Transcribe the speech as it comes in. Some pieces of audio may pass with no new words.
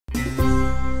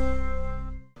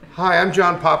Hi, I'm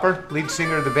John Popper, lead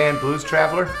singer of the band Blues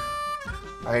Traveler.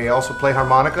 I also play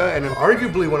harmonica and am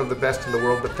arguably one of the best in the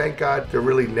world, but thank God there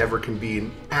really never can be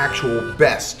an actual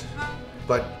best.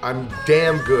 But I'm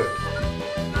damn good.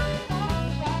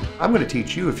 I'm going to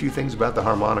teach you a few things about the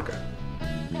harmonica.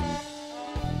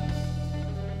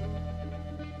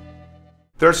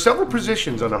 There are several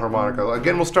positions on a harmonica.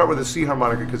 Again, we'll start with the C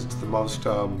harmonica because it's the most,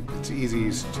 it's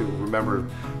easiest to remember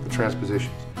the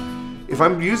transpositions. If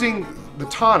I'm using the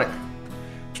tonic,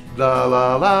 la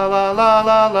la la la la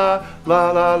la la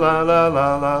la la la la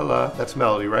la la la, that's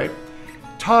melody, right?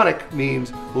 Tonic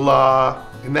means la.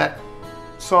 In that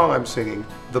song I'm singing,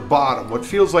 the bottom, what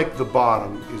feels like the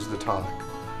bottom is the tonic.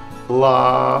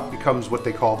 La becomes what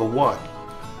they call the one.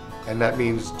 And that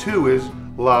means two is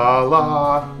la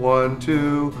la, 1,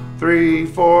 2, 3,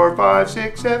 4, 5,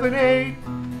 6, 7, 8.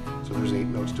 So there's 8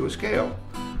 notes to a scale.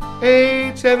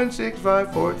 8, 7, 6,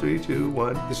 5, 4, 3, 2,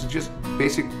 1. This is just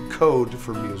basic code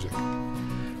for music.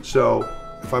 So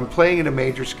if I'm playing in a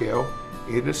major scale,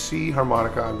 in a C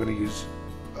harmonica, I'm going to use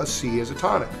a C as a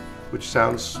tonic, which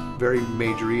sounds very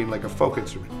majory and like a folk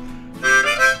instrument.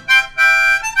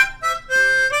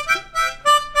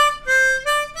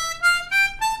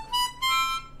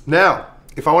 Now,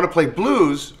 if I want to play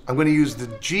blues, I'm going to use the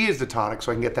G as the tonic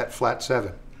so I can get that flat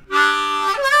 7.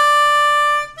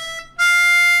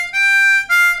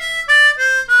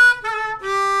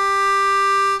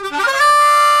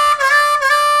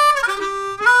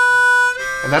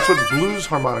 And that's what blues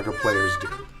harmonica players do,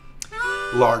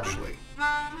 largely.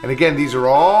 And again, these are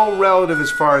all relative as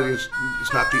far as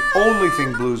it's not the only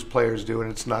thing blues players do,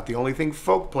 and it's not the only thing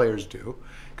folk players do.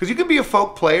 Because you can be a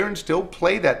folk player and still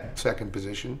play that second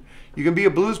position. You can be a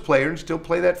blues player and still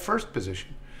play that first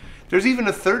position. There's even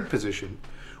a third position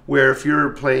where if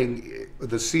you're playing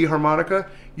the C harmonica,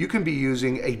 you can be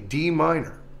using a D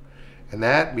minor. And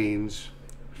that means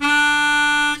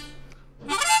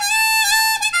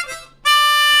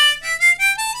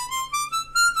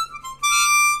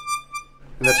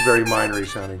and that's a very minory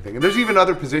sounding thing. And there's even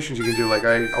other positions you can do, like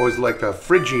I always like the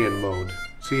Phrygian Mode.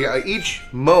 See, each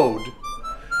mode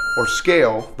or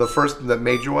scale, the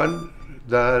major one,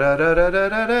 da da da da da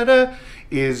da da,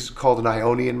 is called an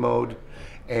Ionian Mode,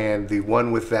 and the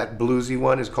one with that bluesy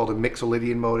one is called a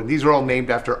Mixolydian Mode. And these are all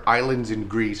named after islands in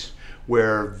Greece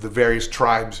where the various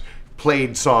tribes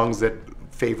played songs that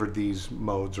favored these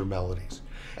modes or melodies.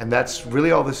 And that's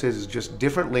really all this is just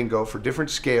different lingo for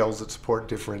different scales that support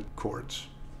different chords.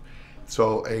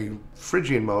 So a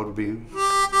Phrygian mode would be.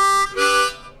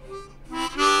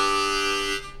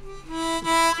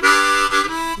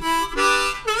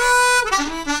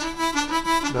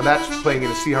 Now that's playing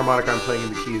in a C harmonica, I'm playing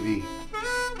in the key of E.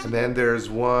 And then there's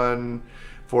one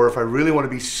for if I really want to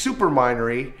be super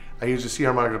minory, I use the C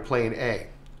harmonica to play in A.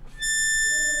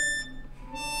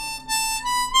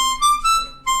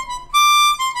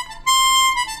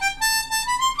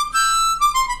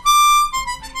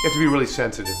 You have to be really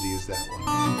sensitive to use that one.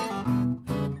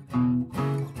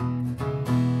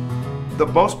 The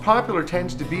most popular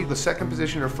tends to be the second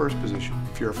position or first position,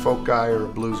 if you're a folk guy or a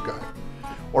blues guy.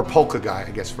 Or polka guy, I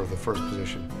guess, for the first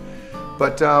position.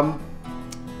 But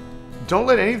don't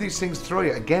let any of these things throw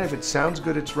you. Again, if it sounds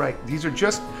good, it's right. These are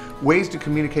just ways to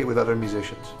communicate with other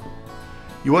musicians.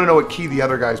 You want to know what key the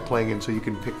other guy's playing in so you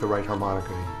can pick the right harmonica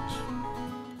to use.